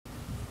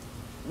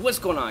What's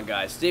going on,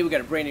 guys? Today we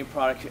got a brand new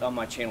product on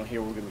my channel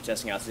here we're going to be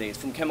testing out today. It's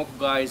from Chemical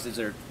Guys. It's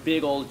their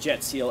big old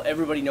jet seal.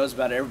 Everybody knows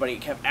about it. Everybody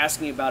kept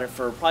asking me about it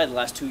for probably the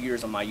last 2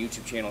 years on my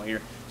YouTube channel here.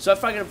 So I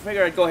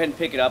figured I'd go ahead and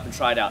pick it up and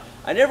try it out.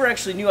 I never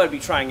actually knew I'd be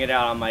trying it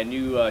out on my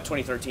new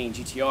 2013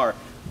 GTR,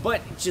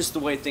 but just the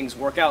way things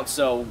work out.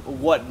 So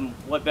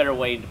what better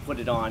way to put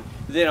it on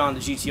than on the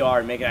GTR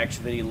and make an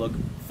actual video look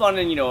fun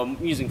and, you know,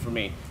 amusing for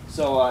me.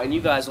 So and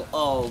you guys will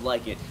all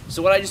like it.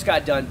 So what I just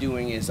got done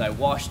doing is I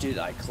washed it,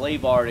 I clay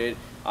barred it,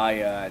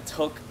 I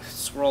took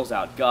swirls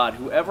out. God,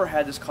 whoever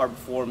had this car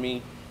before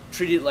me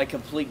treated it like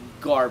complete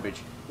garbage.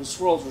 The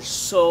swirls were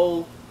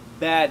so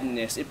bad in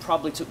this, it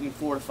probably took me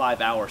 4 to 5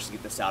 hours to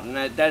get this out, and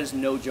that is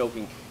no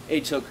joking.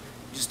 It took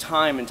just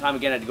time and time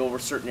again. I had to go over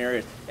certain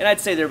areas, and I'd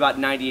say they're about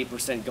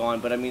 98% gone,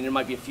 but I mean there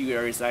might be a few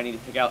areas that I need to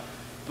pick out.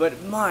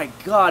 But my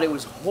God, it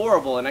was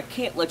horrible, and I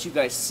can't let you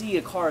guys see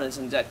a car that's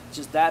in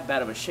just that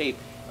bad of a shape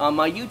on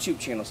my YouTube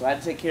channel, so I had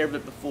to take care of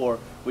it before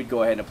we'd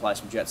go ahead and apply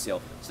some jet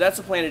seal. So that's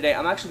the plan today.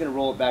 I'm actually going to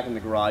roll it back in the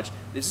garage.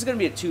 This is going to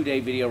be a 2-day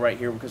video right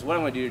here, because what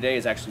I'm going to do today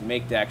is actually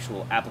make the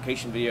actual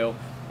application video,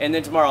 and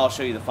then tomorrow I'll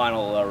show you the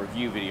final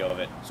review video of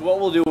it. So what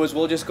we'll do is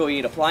we'll just go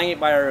applying it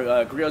by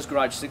our Grillo's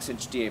Garage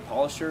 6-inch DA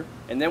polisher,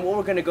 and then what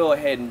we're going to go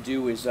ahead and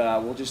do is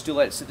we'll just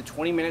let it sit to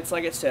 20 minutes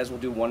like it says. We'll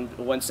do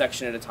one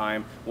section at a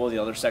time while the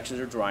other sections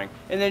are drying,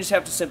 and then just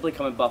have to simply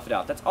come and buff it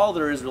out. That's all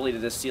there is really to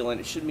this sealant.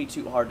 It shouldn't be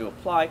too hard to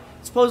apply.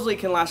 Supposedly it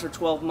can last for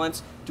 12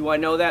 months. Do I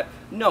know that?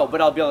 No,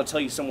 but I'll be able to tell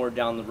you somewhere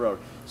down the road.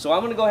 So I'm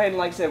going to go ahead and,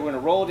 like I said, we're going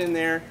to roll it in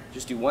there,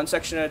 just do one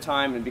section at a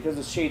time, and because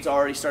the shade's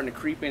already starting to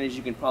creep in, as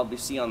you can probably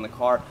see on the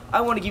car,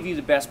 I want to give you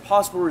the best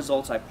possible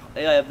results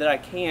that I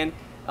can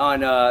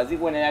on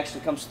when it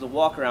actually comes to the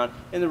walk around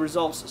and the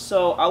results.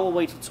 So I will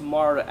wait till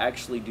tomorrow to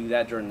actually do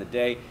that during the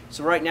day.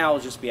 So right now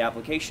it'll just be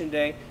application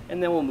day,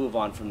 and then we'll move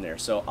on from there.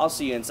 So I'll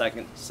see you inside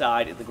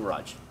at the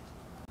garage.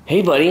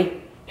 Hey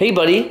buddy,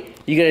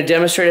 you going to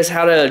demonstrate us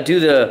how to do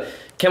the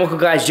Chemical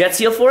Guys jet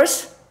seal for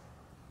us?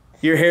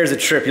 Your hair's a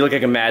trip. You look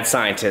like a mad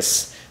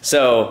scientist.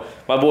 So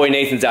my boy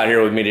Nathan's out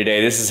here with me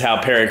today. This is how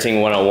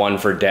parenting 101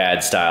 for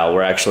dad style.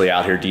 We're actually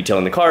out here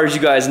detailing the cars,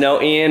 you guys know,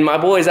 and my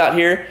boy's out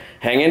here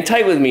hanging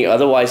tight with me.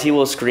 Otherwise, he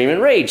will scream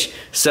and rage.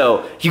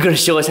 So you gonna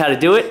show us how to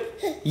do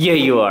it? Yeah,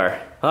 you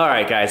are. All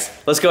right, guys.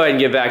 Let's go ahead and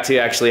get back to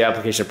actually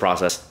application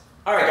process.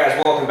 All right,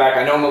 guys, welcome back.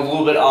 I know I'm a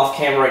little bit off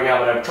camera right now,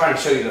 but I'm trying to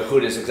show you the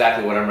hood is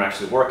exactly what I'm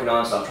actually working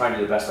on, so I'm trying to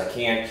do the best I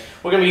can.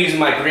 We're going to be using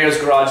my Grillo's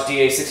Garage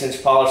DA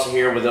 6-inch polisher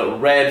here with a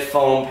red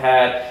foam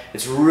pad.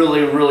 It's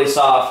really, really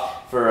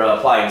soft for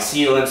applying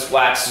sealants,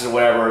 waxes, or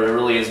whatever. There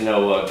really is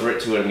no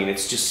grit to it. I mean,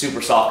 it's just super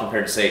soft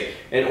compared to, say,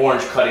 an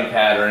orange cutting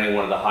pad or any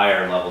one of the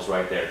higher levels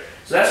right there.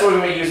 So that's what we're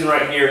going to be using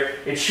right here.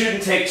 It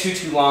shouldn't take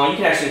too long. You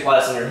can actually apply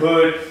this on your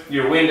hood,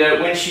 your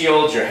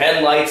windshields, your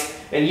headlights,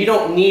 and you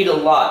don't need a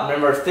lot.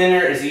 Remember,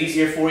 thinner is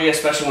easier for you,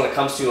 especially when it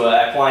comes to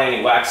applying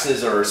any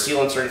waxes or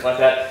sealants or anything like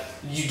that.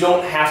 You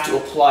don't have to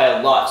apply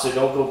a lot, so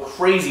don't go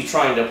crazy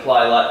trying to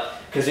apply a lot,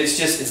 because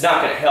it's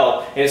not going to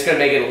help, and it's going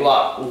to make it a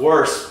lot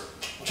worse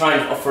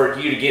trying for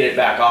you to get it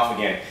back off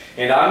again.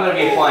 And I'm going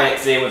to be applying it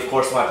today with, of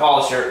course, my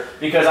polisher,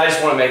 because I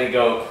just want to make it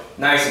go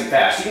nice and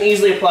fast. You can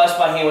easily apply this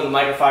by hand with a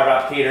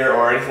microfiber applicator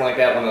or anything like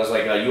that, one of those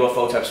like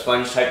UFO type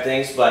sponge type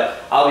things,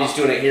 but I'll be just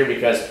doing it here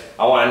because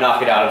I want to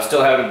knock it out. I'm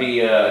still having to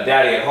be a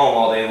daddy at home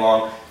all day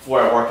long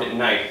before I work at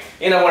night.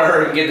 And I want to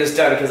hurry and get this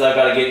done because I've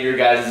got to get your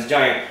guys'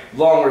 giant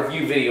long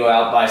review video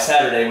out by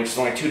Saturday, which is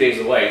only 2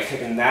 days away. It's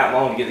taking that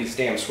long to get these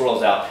damn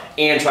swirls out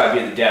and try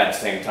to be the dad at the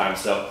same time.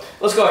 So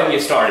let's go ahead and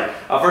get started.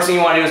 First thing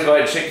you want to do is go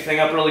ahead and shake the thing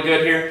up really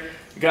good here,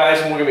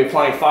 guys, and we're going to be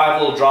applying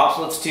 5 little drops.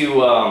 Let's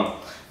do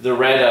the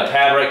red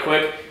pad right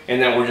quick,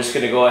 and then we're just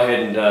going to go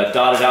ahead and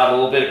dot it out a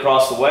little bit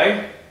across the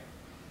way,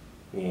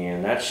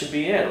 and that should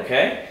be it,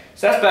 okay?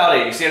 So that's about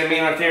it. You see what I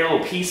mean right there,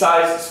 little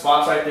pea-sized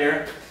spots right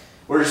there.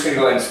 We're just going to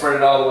go ahead and spread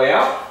it all the way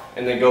out,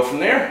 and then go from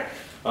there.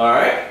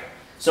 Alright,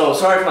 so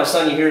sorry for my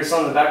son, you hear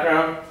some in the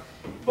background,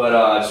 but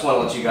I just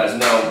want to let you guys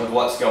know with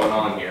what's going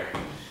on here.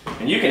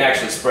 And you can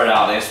actually spread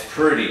out, it's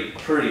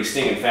pretty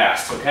stinging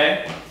fast,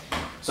 okay?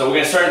 So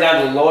we're going to start it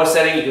down to the lowest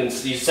setting. You can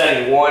use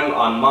setting 1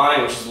 on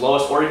mine, which is the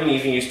lowest, or you can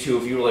even use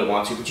 2 if you really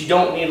want to, but you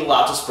don't need a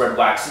lot to spread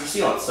wax and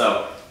sealant.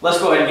 So let's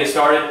go ahead and get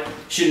started.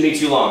 Shouldn't be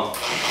too long.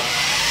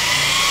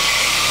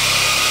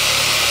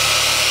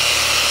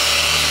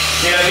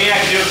 See what I mean? I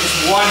can do it with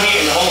just one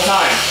hand the whole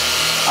time.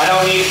 I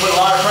don't need to put a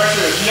lot of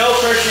pressure. There's no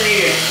pressure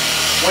needed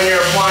when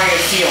you're applying a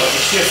sealant.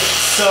 It's just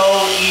so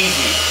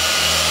easy.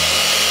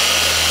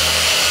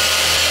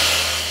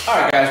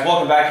 Alright guys,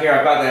 welcome back here.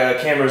 I've got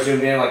the camera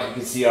zoomed in like you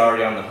can see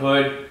already on the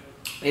hood.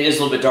 It is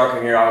a little bit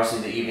darker here,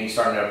 obviously the evening's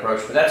starting to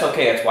approach, but that's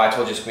okay. That's why I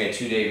told you it's going to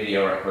be a 2-day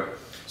video right quick.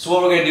 So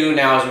what we're going to do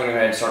now is we're going to go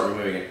ahead and start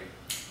removing it.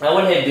 I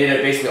went ahead and did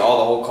it, basically all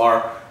the whole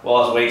car while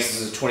I was waiting.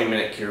 This is a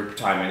 20-minute cure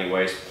time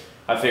anyways.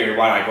 I figured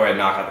why not go ahead and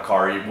knock out the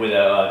car. With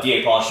a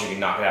DA polisher you can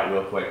knock it out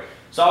real quick.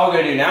 So all we're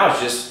going to do now is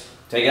just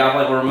take it off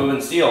like we're removing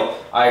the steel.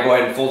 I go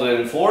ahead and fold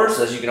it in 4s,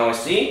 as you can always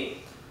see.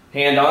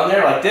 Hand on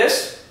there like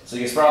this, so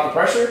you can spread out the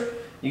pressure.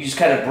 You just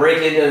kind of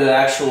break into the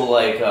actual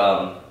like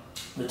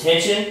the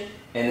tension,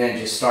 and then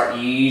just start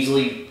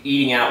easily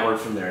eating outward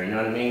from there, you know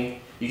what I mean?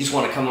 You just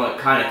want to come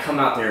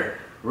out there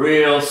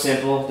real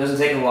simple, doesn't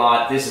take a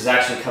lot. This is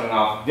actually coming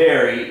off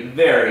very,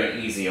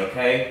 very easy,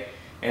 okay?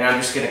 And I'm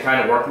just going to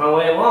kind of work my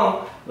way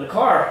along the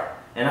car.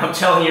 And I'm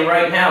telling you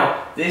right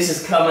now, this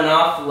is coming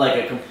off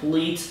like a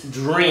complete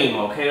dream,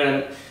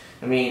 okay?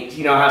 I mean,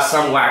 you know how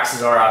some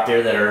waxes are out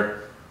there that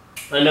are,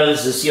 I know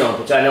this is a sealant,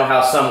 but I know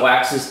how some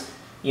waxes,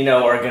 you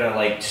know, are going to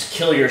like just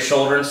kill your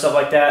shoulder and stuff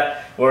like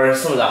that,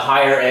 whereas some of the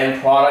higher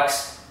end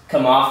products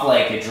come off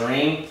like a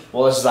dream.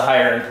 Well, this is the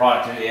higher end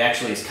product, and it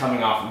actually is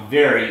coming off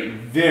very,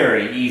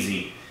 very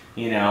easy,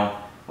 you know,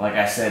 like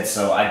I said.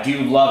 So I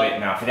do love it.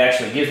 Now, if it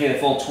actually gives me the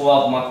full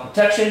 12-month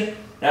protection,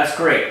 that's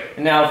great.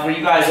 And now, for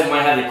you guys that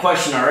might have the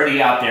question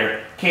already out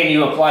there, can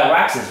you apply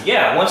waxes?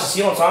 Yeah, once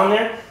the sealant's on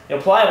there, you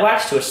apply a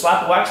wax to it,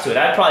 slap a wax to it.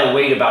 I'd probably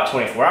wait about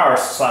 24 hours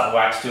to slap a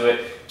wax to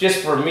it,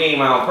 just for me,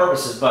 my own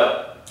purposes,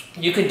 but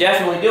you can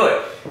definitely do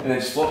it. And then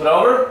just flip it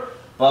over,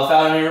 buff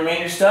out any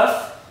remaining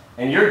stuff,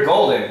 and you're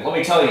golden. Let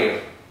me tell you,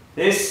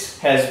 this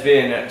has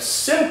been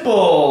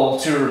simple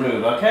to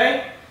remove,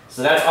 okay?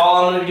 So that's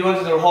all I'm going to be doing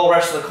through the whole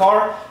rest of the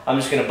car. I'm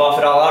just going to buff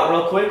it all out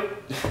real quick.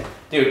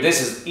 Dude,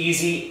 this is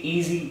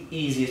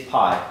easy as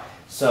pie.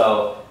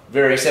 So,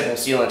 very simple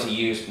sealant to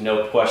use.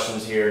 No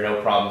questions here,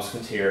 no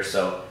problems here.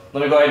 So,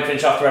 let me go ahead and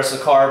finish off the rest of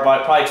the car.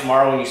 Probably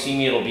tomorrow when you see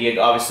me, it'll be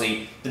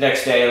obviously the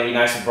next day. It'll be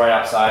nice and bright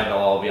outside, and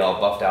it'll all be all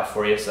buffed out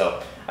for you.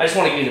 So, I just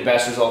want to give you the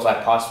best results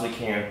I possibly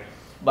can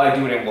by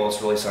doing it while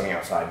it's really sunny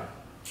outside,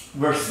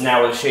 versus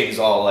now where the shade is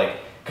all like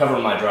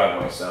covering my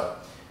driveway. So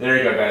there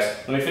you go, guys.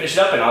 Let me finish it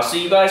up, and I'll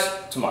see you guys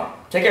tomorrow.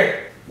 Take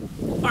care.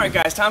 Alright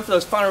guys, time for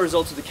those final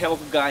results of the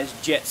Chemical Guys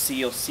Jet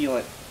Seal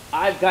sealant.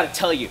 I've got to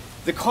tell you,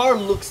 the car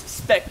looks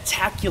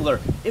spectacular.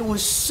 It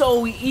was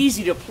so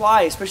easy to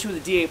apply, especially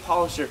with the DA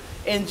polisher,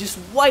 and just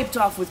wiped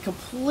off with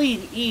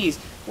complete ease.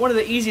 One of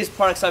the easiest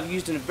products I've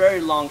used in a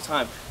very long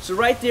time. So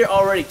right there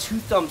already, 2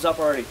 thumbs up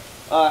already.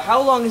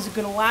 How long is it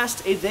going to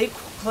last? They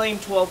claim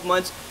 12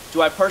 months.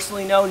 Do I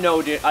personally know?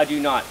 No, I do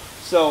not.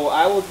 So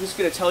I will just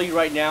going to tell you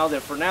right now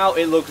that for now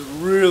it looks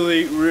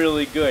really,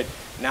 really good.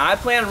 Now I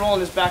plan on rolling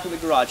this back in the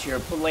garage here,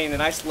 laying a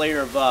nice layer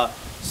of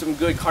some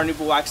good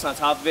carnauba wax on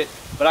top of it.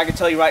 But I can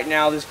tell you right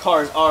now, this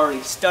car is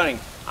already stunning.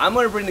 I'm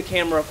going to bring the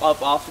camera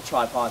up off the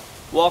tripod,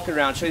 walk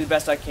around, show you the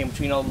best I can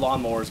between all the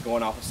lawnmowers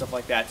going off and stuff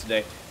like that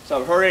today.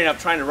 So I'm hurrying up,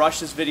 trying to rush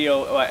this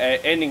video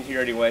ending here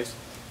anyways.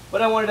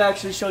 But I wanted to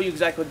actually show you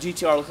exactly what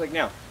GTR looks like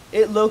now.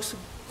 It looks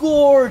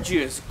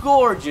gorgeous,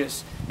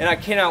 gorgeous, and I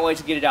cannot wait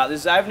to get it out.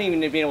 I haven't even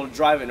been able to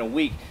drive it in a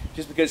week,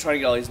 just because trying to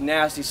get all these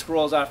nasty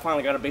squirrels out. I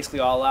finally got it basically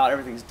all out.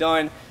 Everything's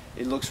done.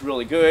 It looks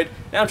really good.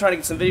 Now I'm trying to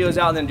get some videos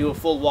out and then do a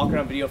full walk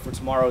around video for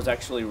tomorrow's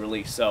actually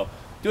release. So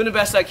doing the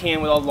best I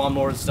can with all the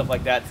lawnmowers and stuff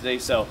like that today.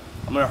 So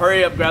I'm going to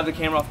hurry up, grab the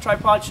camera off the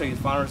tripod, show you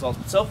the final results.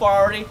 But so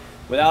far already,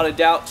 without a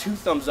doubt, 2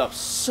 thumbs up.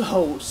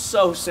 So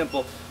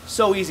simple,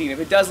 so easy. And if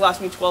it does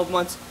last me 12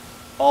 months,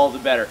 all the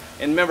better.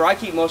 And remember, I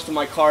keep most of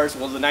my cars,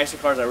 well, the nicer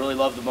cars I really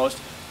love the most,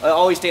 I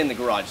always stay in the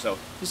garage. So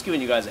just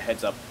giving you guys a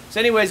heads up. So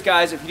anyways,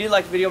 guys, if you did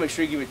like the video, make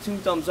sure you give it 2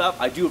 thumbs up.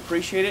 I do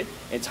appreciate it.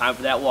 And time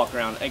for that walk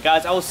around. And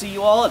guys, I will see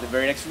you all at the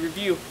very next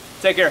review.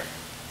 Take care.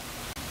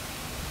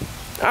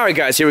 Alright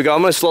guys, here we go.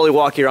 I'm going to slowly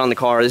walk you around the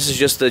car. This is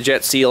just the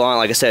jet seal on it,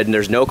 like I said, and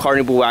there's no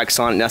carnauba wax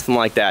on it, nothing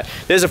like that.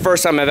 This is the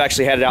first time I've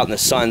actually had it out in the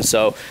sun,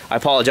 so I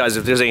apologize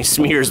if there's any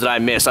smears that I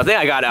missed. I think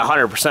I got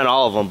 100%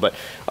 all of them, but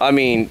I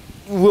mean,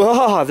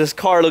 whoa, this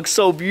car looks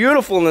so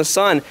beautiful in the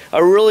sun. I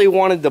really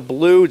wanted the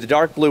blue, the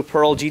dark blue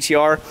pearl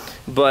GTR,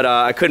 but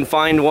I couldn't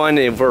find one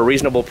for a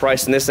reasonable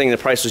price, and this thing, the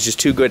price was just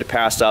too good to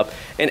pass up,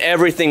 and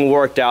everything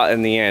worked out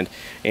in the end.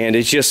 And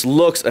it just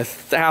looks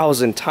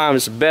 1,000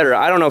 times better.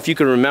 I don't know if you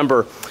can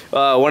remember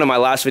one of my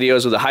last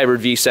videos with the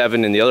hybrid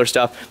V7 and the other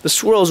stuff. The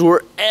swirls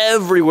were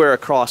everywhere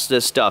across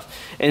this stuff.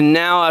 And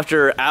now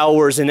after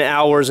hours and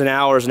hours and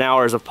hours and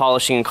hours of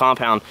polishing and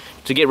compound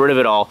to get rid of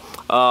it all,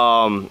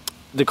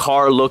 the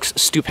car looks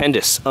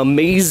stupendous,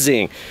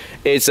 amazing.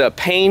 It's a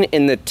pain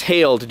in the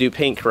tail to do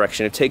paint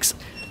correction. It takes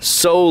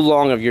so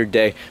long of your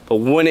day, but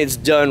when it's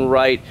done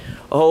right,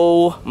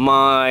 oh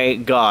my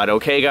God.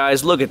 Okay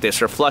guys, look at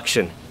this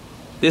reflection.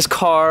 This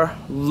car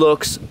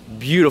looks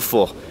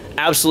beautiful,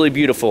 absolutely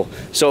beautiful.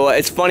 So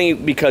it's funny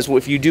because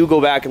if you do go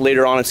back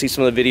later on and see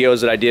some of the videos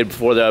that I did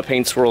before the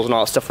paint swirls and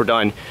all that stuff were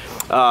done,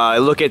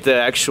 look at the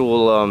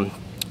actual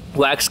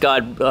Wax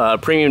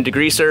God Premium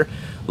Degreaser,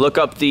 look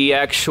up the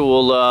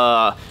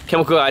actual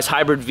Chemical Guys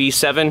Hybrid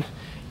V7,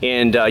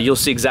 and you'll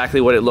see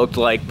exactly what it looked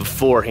like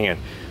beforehand.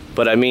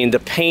 But I mean, the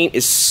paint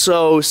is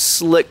so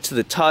slick to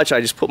the touch.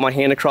 I just put my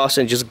hand across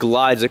it and it just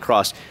glides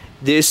across.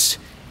 This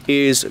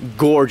is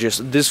gorgeous.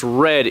 This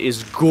red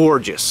is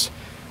gorgeous.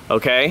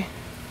 Okay?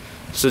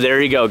 So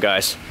there you go,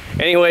 guys.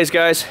 Anyways,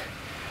 guys,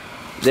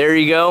 there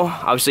you go.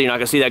 Obviously, you're not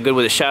going to see that good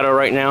with a shadow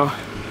right now,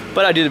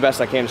 but I do the best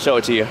I can to show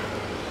it to you.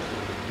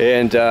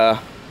 And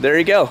there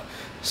you go.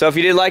 So if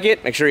you did like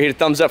it, make sure you hit a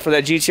thumbs up for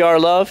that GTR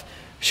love.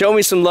 Show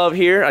me some love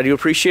here. I do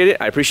appreciate it.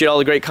 I appreciate all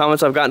the great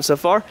comments I've gotten so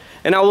far.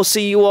 And I will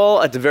see you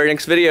all at the very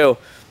next video.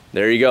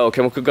 There you go,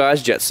 Chemical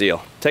Guys Jet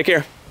Seal. Take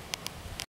care.